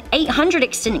 1,800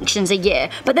 extinctions a year,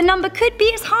 but the number could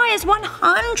be as high as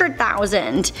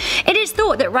 100,000. It is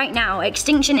thought that right now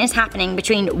extinction is happening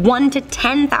between 1 to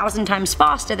 10,000 times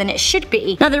faster than it should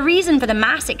be. Now the reason for the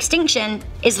mass extinction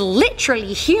is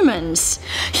literally humans.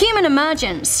 Human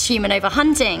emergence, human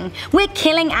overhunting. We're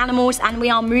killing animals and we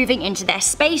are moving into their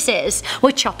spaces.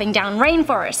 We're chopping down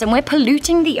rainforests and we're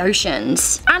polluting the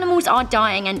oceans. Animals are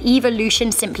dying and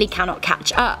evolution simply cannot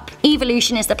catch up.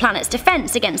 Evolution is the planet's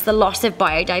defense against the loss of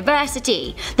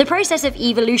biodiversity. The process of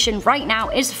evolution right now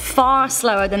is far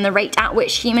slower than the rate at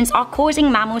which humans are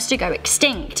causing mammals to go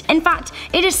extinct. In fact,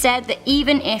 it is said that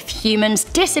even if humans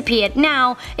disappeared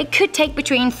now, it could take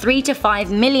between 3 to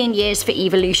 5 million years for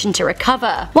evolution to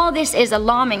recover. While this is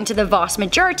alarming to the vast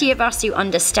majority of us who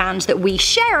understand that we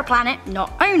share a planet,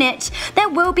 not own it, there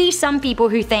will be some people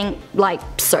who think, like,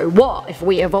 so what? If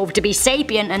we evolved to be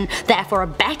sapient and therefore are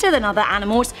better than other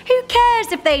animals, who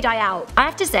cares if they die out? I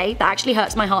have to say, that actually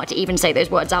hurts my heart to even say those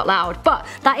words out loud, but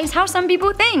that is how some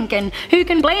people think, and who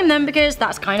can blame them because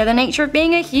that's kind of the nature of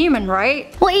being a human,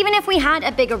 right? Well, even if we had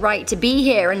a bigger right to be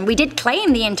here and we did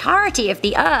claim the entirety of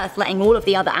the Earth, letting all of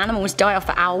the other animals die off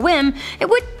at our whim, it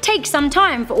would take some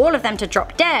time for all of them to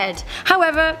drop dead.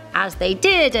 However, as they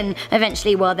did, and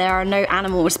eventually, well, there are no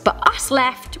animals but us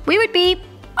left, we would be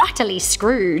utterly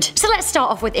screwed. So let's start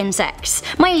off with insects,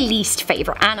 my least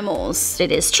favourite animals.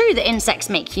 It is true that insects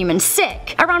make humans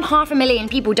sick. Around 500,000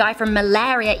 people die from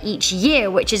malaria each year,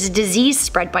 which is a disease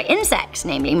spread by insects,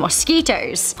 namely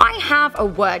mosquitoes. I have a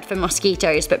word for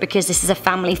mosquitoes, but because this is a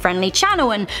family-friendly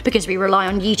channel and because we rely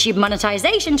on YouTube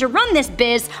monetization to run this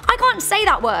biz, I can't say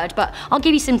that word, but I'll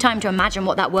give you some time to imagine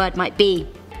what that word might be.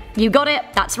 You got it,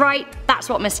 that's right, that's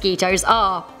what mosquitoes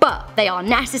are. But they are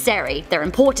necessary, they're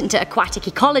important to aquatic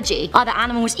ecology. Other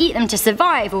animals eat them to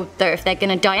survive, although if they're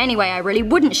gonna die anyway, I really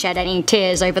wouldn't shed any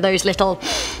tears over those little…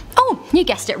 Oh, you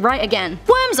guessed it right again.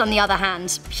 Worms on the other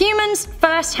hand. Humans,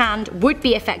 first hand, would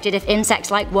be affected if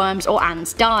insects like worms or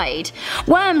ants died.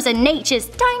 Worms are nature's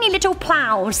tiny little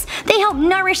plows. They help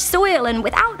nourish soil and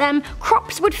without them,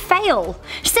 crops would fail.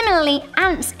 Similarly,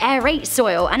 ants aerate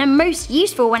soil and are most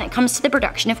useful when it comes to the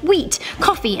production of wheat,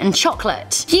 coffee and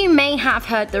chocolate. You may have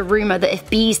heard the rumour that if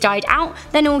bees died out,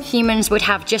 then all humans would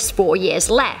have just 4 years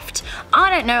left. I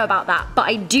don't know about that, but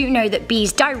I do know that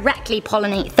bees directly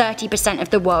pollinate 30% of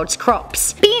the world's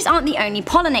crops. Bees aren't the only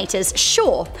pollinators,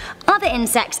 sure. Other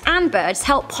insects and birds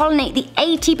help pollinate the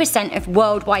 80% of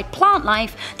worldwide plant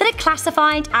life that are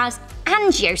classified as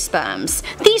angiosperms.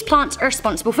 These plants are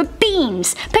responsible for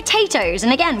beans, potatoes,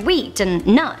 and again wheat and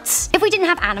nuts. If we didn't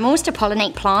have animals to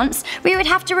pollinate plants, we would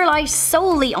have to rely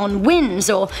solely on winds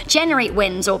or generate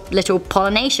winds or little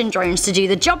pollination drones to do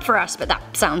the job for us, but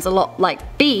that sounds a lot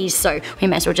like bees, so we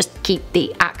may as well just keep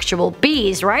the actual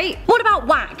bees, right? What about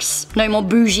wax? No more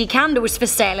bougie candles for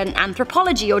sale in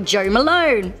Anthropology or Joe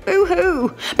Malone.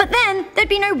 Boo-hoo. But then there'd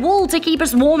be no wool to keep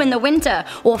us warm in the winter,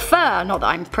 or fur, not that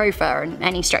I'm pro fur in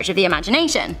any stretch of the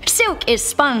imagination. Silk is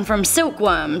spun from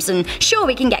silkworms, and sure,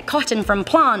 we can get cotton from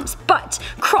plants, but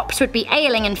crops would be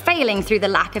ailing and failing through the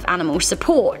lack of animal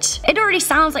support. It already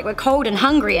sounds like we're cold and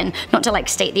hungry, and not to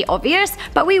state the obvious,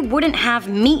 but we wouldn't have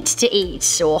meat to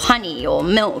eat, or honey, or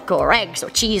milk, or eggs, or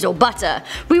cheese, or butter.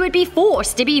 We would be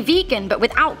forced to be vegan, but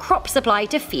without crop supply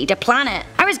to feed a planet.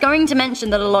 I was going to mention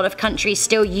that a lot of countries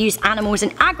still use animals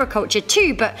in agriculture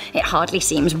too, but it hardly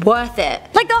seems worth it.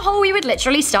 Like, the whole we would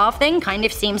literally starve thing kind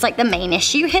of seems like the main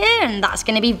issue here, and that's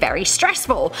going to be very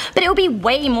stressful, but it'll be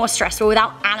way more stressful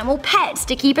without animal pets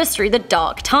to keep us through the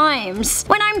dark times.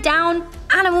 When I'm down,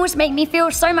 animals make me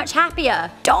feel so much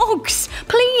happier. Dogs!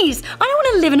 Please! I don't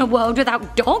want to live in a world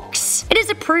without dogs. It is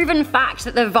a proven fact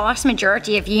that the vast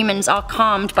majority of humans are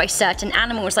calmed by certain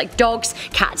animals like dogs,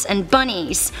 cats, and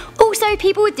bunnies. Also,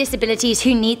 people with disabilities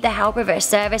who need the help of a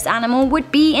service animal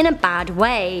would be in a bad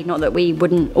way. Not that we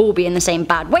wouldn't all be in the same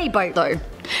bad way boat though.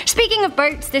 Speaking of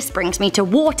boats, this brings me to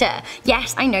water.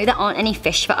 Yes, I know there aren't any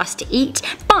fish for us to eat,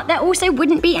 but there also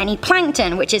wouldn't be any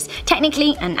plankton, which is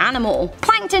technically an animal.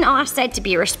 Plankton are said to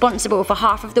be responsible for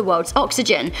half of the world's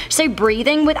oxygen, so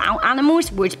breathing without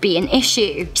animals would be an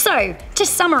issue. So, to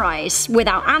summarize,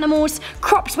 without animals,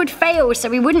 crops would fail, so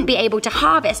we wouldn't be able to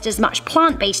harvest as much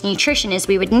plant-based nutrition as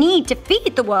we would need to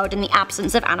feed the world in the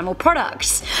absence of animal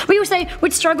products. We also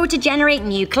would struggle to generate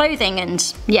new clothing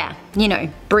and, yeah, you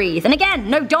know, breathe. And again,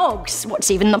 no dogs, what's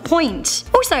even the point?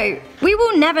 Also, we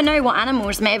will never know what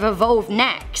animals may have evolved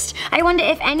next. I wonder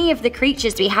if any of the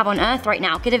creatures we have on Earth right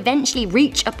now could eventually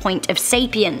reach a point of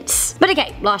sapience. But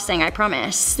okay, last thing I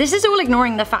promise. This is all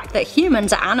ignoring the fact that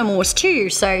humans are animals too,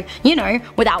 so, you know,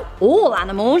 without all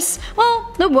animals,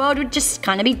 well, the world would just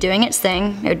kind of be doing its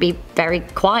thing. It would be very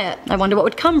quiet. I wonder what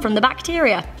would come from the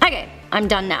bacteria. Okay, I'm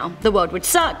done now. The world would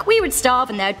suck, we would starve,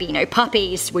 and there'd be no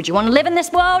puppies. Would you want to live in this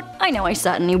world? I know I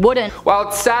certainly wouldn't. While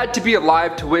it's sad to be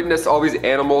alive to witness all these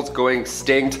animals going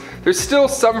extinct, there's still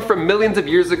some from millions of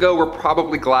years ago we're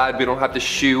probably glad we don't have to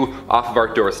shoo off of our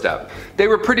doorstep. They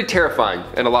were pretty terrifying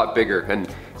and a lot bigger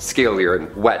and scalier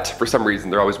and wet. For some reason,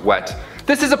 they're always wet.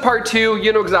 This is a part 2,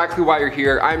 you know exactly why you're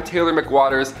here. I'm Taylor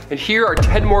McWaters, and here are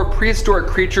 10 more prehistoric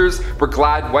creatures we're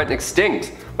glad went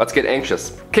extinct. Let's get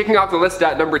anxious. Kicking off the list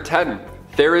at number 10,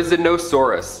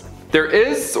 Therizinosaurus. There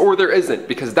is or there isn't,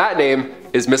 because that name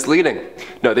is misleading.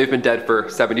 No, they've been dead for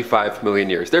 75 million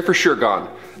years. They're for sure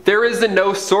gone.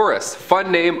 Therizinosaurus,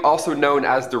 fun name, also known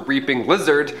as the reaping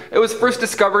lizard. It was first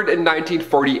discovered in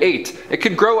 1948. It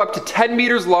could grow up to 10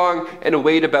 meters long and it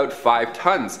weighed about 5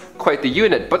 tons. Quite the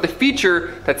unit, but the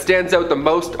feature that stands out the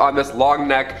most on this long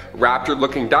neck, raptor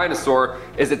looking dinosaur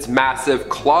is its massive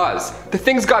claws. The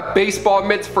thing's got baseball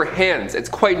mitts for hands. It's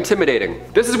quite intimidating.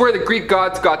 This is where the Greek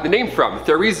gods got the name from.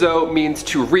 Therizo means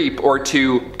to reap or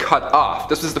to cut off.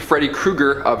 This was the Freddy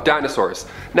Krueger of dinosaurs.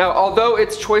 Now, although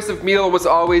its choice of meal was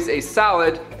always a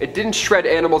salad, it didn't shred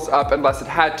animals up unless it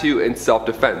had to in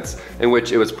self-defense, in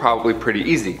which it was probably pretty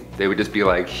easy. They would just be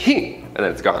like, hee, and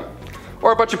then it's gone.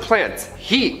 Or a bunch of plants,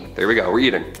 hee, there we go, we're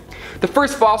eating. The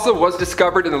first fossil was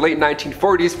discovered in the late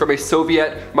 1940s from a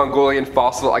Soviet Mongolian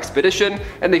fossil expedition,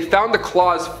 and they found the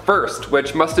claws first,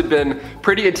 which must have been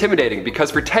pretty intimidating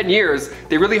because for 10 years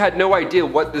they really had no idea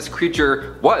what this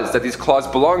creature was that these claws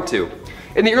belonged to.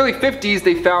 In the early 50s,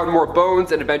 they found more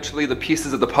bones and eventually the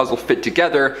pieces of the puzzle fit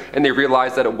together and they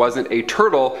realized that it wasn't a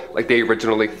turtle like they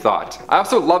originally thought. I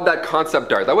also love that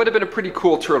concept art. That would have been a pretty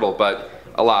cool turtle, but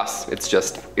alas, it's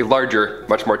just a larger,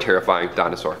 much more terrifying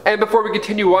dinosaur. And before we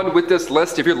continue on with this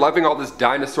list, if you're loving all this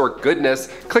dinosaur goodness,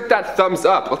 click that thumbs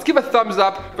up. Let's give a thumbs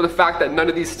up for the fact that none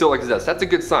of these still exist. That's a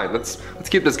good sign. Let's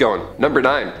keep this going. Number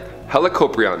 9,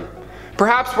 Helicoprion.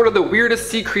 Perhaps one of the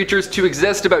weirdest sea creatures to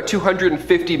exist about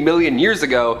 250 million years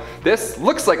ago, this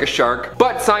looks like a shark,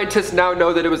 but scientists now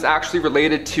know that it was actually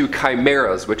related to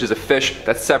chimeras, which is a fish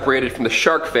that's separated from the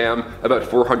shark fam about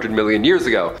 400 million years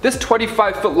ago. This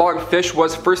 25-foot long fish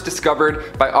was first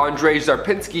discovered by Andrei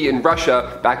Zarpinsky in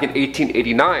Russia back in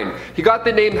 1889. He got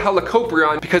the name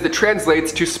Helicoprion because it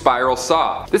translates to spiral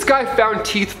saw. This guy found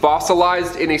teeth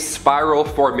fossilized in a spiral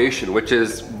formation, which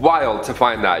is wild to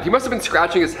find that. He must have been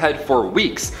scratching his head for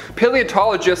weeks.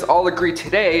 Paleontologists all agree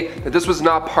today that this was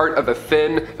not part of a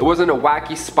fin, it wasn't a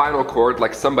wacky spinal cord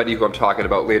like somebody who I'm talking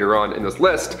about later on in this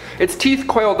list. Its teeth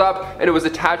coiled up and it was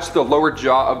attached to the lower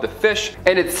jaw of the fish,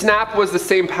 and its snap was the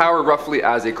same power roughly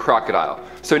as a crocodile.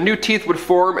 So new teeth would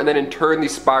form and then in turn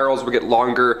these spirals would get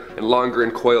longer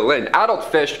and coil in. Adult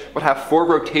fish would have 4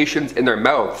 rotations in their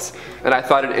mouths, and I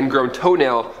thought an ingrown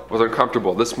toenail was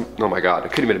uncomfortable. This, oh my god, I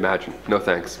couldn't even imagine. No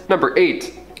thanks. Number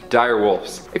 8. dire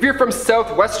wolves. If you're from South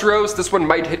Westeros, this one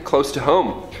might hit close to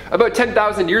home. About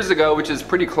 10,000 years ago, which is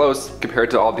pretty close compared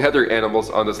to all the other animals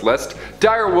on this list,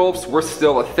 dire wolves were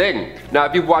still a thing. Now,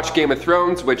 if you've watched Game of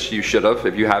Thrones, which you should have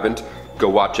if you haven't, go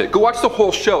watch it. Go watch the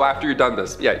whole show after you're done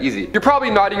this. Yeah, easy. You're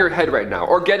probably nodding your head right now,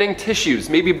 or getting tissues,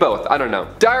 maybe both, I don't know.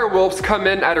 Dire wolves come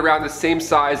in at around the same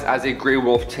size as a gray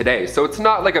wolf today, so it's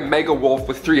not like a mega wolf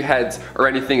with 3 heads or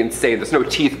anything insane. There's no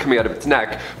teeth coming out of its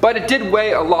neck, but it did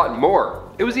weigh a lot more.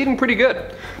 It was eating pretty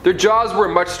good. Their jaws were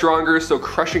much stronger, so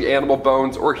crushing animal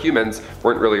bones or humans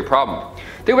weren't really a problem.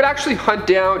 They would actually hunt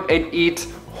down and eat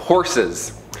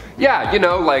horses. Yeah, you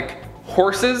know, like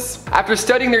horses. After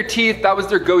studying their teeth, that was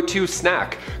their go-to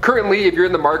snack. Currently, if you're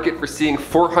in the market for seeing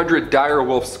 400 dire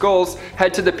wolf skulls,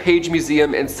 head to the Page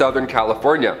Museum in Southern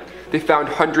California. They found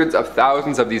hundreds of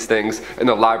thousands of these things in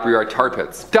the La Bruyere tar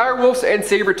pits. Dire wolves and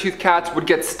saber-toothed cats would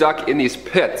get stuck in these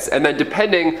pits, and then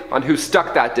depending on who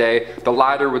stuck that day, the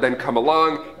latter would then come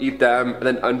along, eat them, and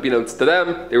then unbeknownst to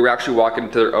them, they were actually walking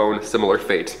to their own similar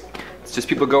fate. It's just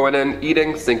people going in,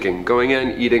 eating, sinking, going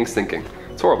in, eating, sinking.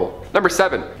 It's horrible. Number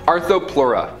 7,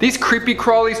 Arthropleura. These creepy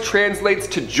crawlies translates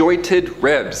to jointed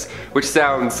ribs, which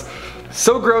sounds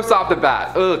so gross off the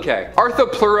bat. Okay.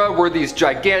 Arthropleura were these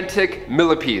gigantic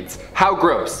millipedes. How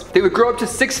gross. They would grow up to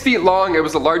 6 feet long. It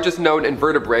was the largest known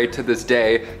invertebrate to this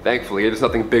day. Thankfully, there's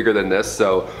nothing bigger than this,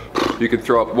 so you can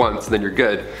throw up once and then you're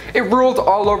good. It ruled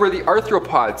all over the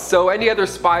arthropods, so any other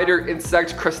spider,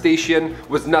 insect, crustacean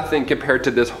was nothing compared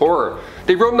to this horror.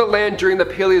 They roamed the land during the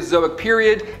Paleozoic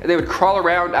period, and they would crawl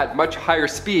around at much higher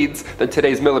speeds than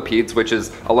today's millipedes, which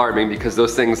is alarming because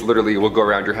those things literally will go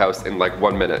around your house in like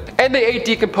 1 minute. And they ate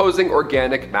decomposing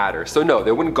organic matter, so no,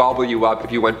 they wouldn't gobble you up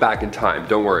if you went back in time,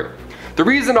 don't worry. The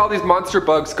reason all these monster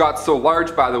bugs got so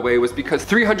large, by the way, was because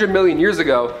 300 million years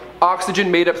ago,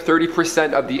 oxygen made up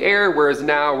 30% of the air, whereas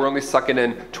now we're only sucking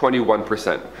in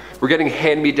 21%. We're getting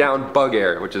hand-me-down bug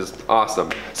air, which is awesome.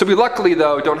 So we luckily,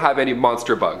 though, don't have any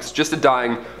monster bugs, just a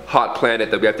dying hot planet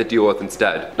that we have to deal with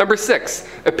instead. Number 6,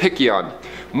 Epicyon.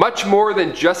 Much more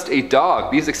than just a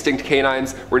dog, these extinct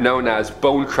canines were known as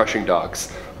bone-crushing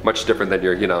dogs. Much different than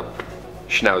your,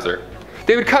 schnauzer.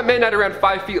 They would come in at around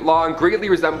 5 feet long, greatly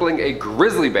resembling a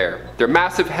grizzly bear. Their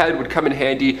massive head would come in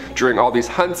handy during all these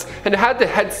hunts, and it had the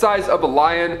head size of a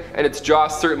lion, and its jaw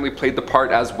certainly played the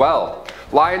part as well.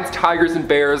 Lions, tigers, and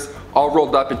bears all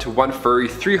rolled up into one furry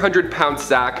 300-pound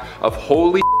sack of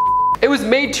holy. It was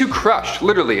made to crush,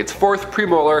 literally. Its 4th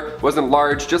premolar wasn't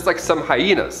large, just like some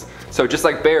hyenas. So just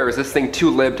like bears, this thing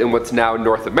too lived in what's now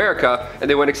North America, and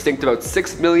they went extinct about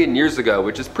 6 million years ago,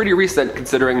 which is pretty recent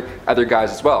considering other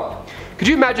guys as well. Could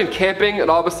you imagine camping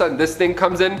and all of a sudden this thing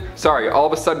comes in? Sorry, all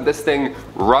of a sudden this thing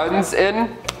runs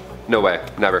in? No way,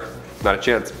 never, not a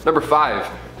chance. Number 5,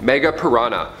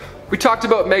 Megapiranha. We talked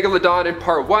about Megalodon in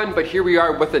part 1, but here we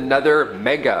are with another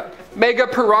mega.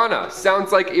 Megapiranha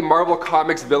sounds like a Marvel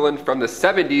Comics villain from the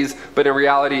 70s, but in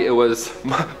reality it was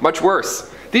much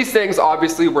worse. These things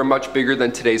obviously were much bigger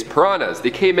than today's piranhas.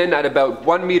 They came in at about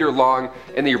 1 meter long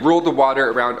and they ruled the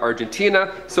water around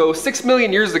Argentina, so 6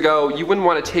 million years ago you wouldn't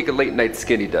want to take a late night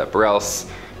skinny dip, or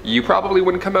else you probably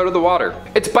wouldn't come out of the water.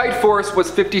 Its bite force was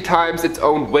 50 times its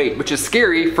own weight, which is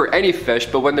scary for any fish,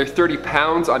 but when they're 30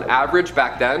 pounds on average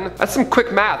back then, that's some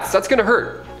quick maths, that's gonna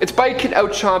hurt. Its bite can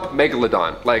outchomp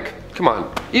Megalodon, like, come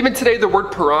on. Even today the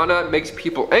word piranha makes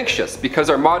people anxious because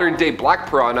our modern day black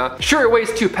piranha, sure it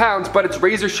weighs 2 pounds, but its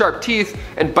razor sharp teeth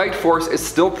and bite force is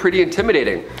still pretty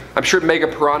intimidating. I'm sure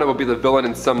Megapiranha will be the villain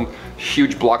in some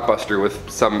huge blockbuster with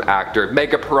some actor.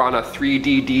 Megapiranha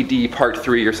 3DDD Part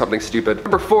 3 or something stupid.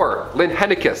 Number 4,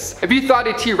 Linhenicus. If you thought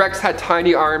a T-Rex had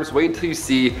tiny arms, wait until you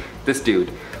see this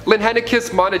dude. Linhenicus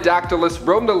monodactylus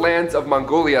roamed the lands of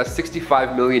Mongolia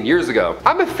 65 million years ago.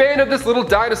 I'm a fan of this little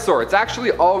dinosaur. It's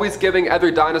actually always giving other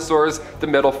dinosaurs the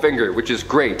middle finger, which is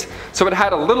great. So it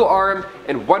had a little arm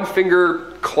and 1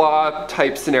 finger claw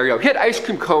type scenario. It had ice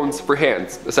cream cones for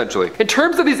hands, essentially. In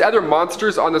terms of these other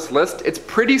monsters on this list, it's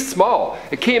pretty small.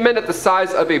 It came in at the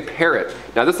size of a parrot.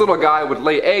 Now this little guy would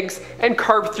lay eggs and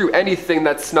carve through anything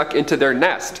that snuck into their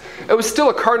nest. It was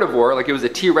still a carnivore, like it was a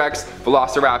T-Rex,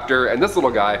 Velociraptor, and this little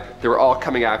guy. They were all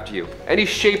coming after you. Any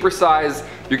shape or size,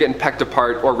 you're getting pecked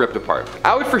apart or ripped apart.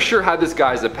 I would for sure have this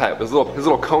guy as a pet. His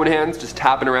little cone hands just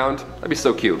tapping around. That'd be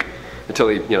so cute. Until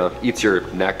he, eats your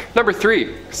neck. Number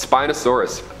 3,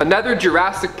 Spinosaurus. Another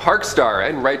Jurassic Park star,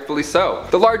 and rightfully so.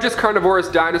 The largest carnivorous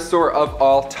dinosaur of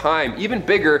all time, even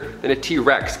bigger than a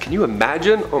T-Rex. Can you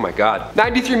imagine? Oh my god.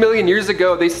 93 million years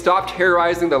ago, they stopped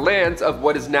terrorizing the lands of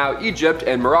what is now Egypt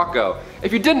and Morocco.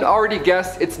 If you didn't already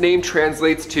guess, its name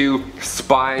translates to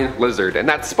spine lizard, and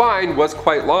that spine was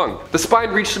quite long. The spine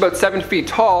reached about 7 feet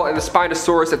tall, and the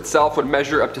Spinosaurus itself would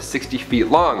measure up to 60 feet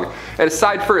long. And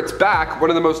aside for its back, one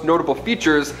of the most notable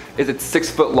features is its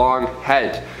 6-foot long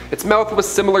head. Its mouth was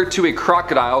similar to a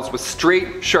crocodile's with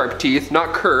straight, sharp teeth,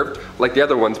 not curved like the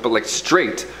other ones, but like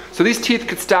straight. So these teeth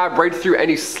could stab right through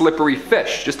any slippery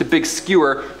fish, just a big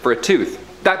skewer for a tooth.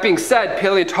 That being said,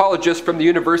 paleontologists from the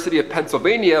University of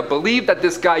Pennsylvania believe that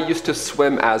this guy used to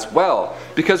swim as well,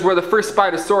 because where the first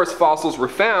Spinosaurus fossils were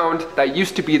found, that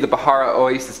used to be the Bahara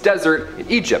Oasis Desert in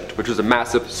Egypt, which was a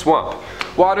massive swamp.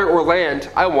 Water or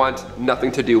land, I want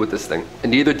nothing to do with this thing.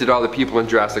 And neither did all the people in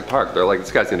Jurassic Park. They're like,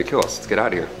 this guy's gonna kill us, let's get out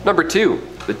of here. Number 2,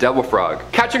 the devil frog.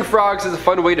 Catching frogs is a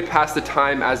fun way to pass the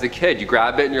time as a kid. You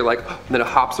grab it and you're like, oh, and then it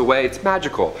hops away, it's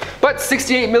magical. But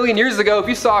 68 million years ago, if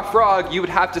you saw a frog, you would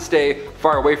have to stay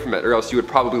far away from it, or else you would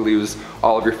probably lose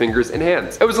all of your fingers and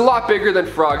hands. It was a lot bigger than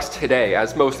frogs today,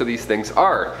 as most of these things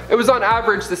are. It was on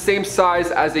average the same size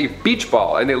as a beach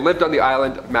ball, and they lived on the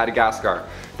island of Madagascar.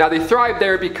 Now they thrived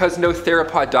there because no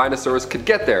theropod dinosaurs could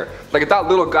get there. Like if that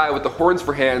little guy with the horns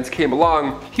for hands came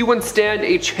along, he wouldn't stand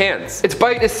a chance. Its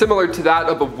bite is similar to that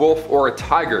of a wolf or a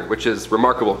tiger, which is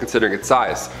remarkable considering its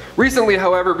size. Recently,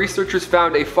 however, researchers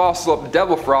found a fossil of the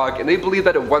devil frog, and they believe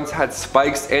that it once had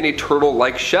spikes and a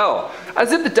turtle-like shell.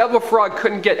 As if the devil frog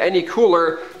couldn't get any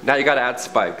cooler, now you gotta add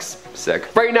spikes.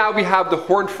 Sick. Right now we have the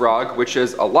horned frog, which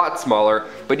is a lot smaller,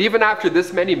 but even after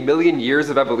this many million years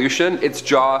of evolution, its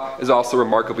jaw is also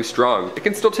remarkably strong. It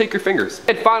can still take your fingers.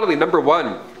 And finally, number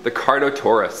 1, the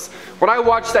Carnotaurus. When I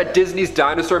watched that Disney's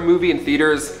dinosaur movie in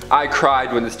theaters, I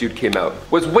cried when this dude came out.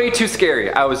 It was way too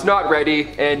scary, I was not ready,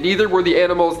 and neither were the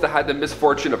animals that had the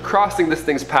misfortune of crossing this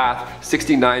thing's path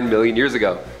 69 million years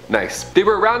ago. Nice. They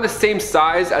were around the same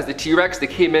size as the T-Rex. They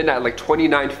came in at like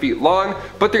 29 feet long,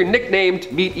 but they're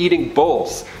nicknamed meat-eating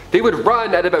bulls. They would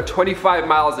run at about 25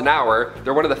 miles an hour.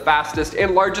 They're one of the fastest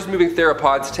and largest moving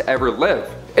theropods to ever live.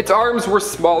 Its arms were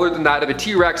smaller than that of a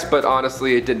T-Rex, but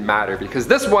honestly it didn't matter because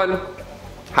this one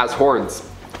has horns.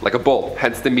 Like a bull,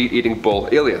 hence the meat-eating bull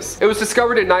alias. It was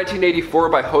discovered in 1984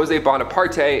 by Jose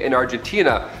Bonaparte in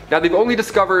Argentina. Now they've only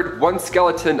discovered one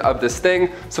skeleton of this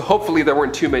thing, so hopefully there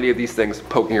weren't too many of these things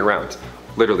poking around.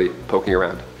 Literally poking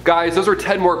around. Guys, those are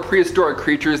 10 more prehistoric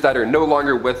creatures that are no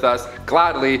longer with us,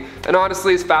 gladly, and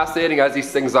honestly, as fascinating as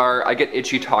these things are, I get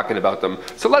itchy talking about them.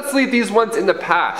 So let's leave these ones in the past.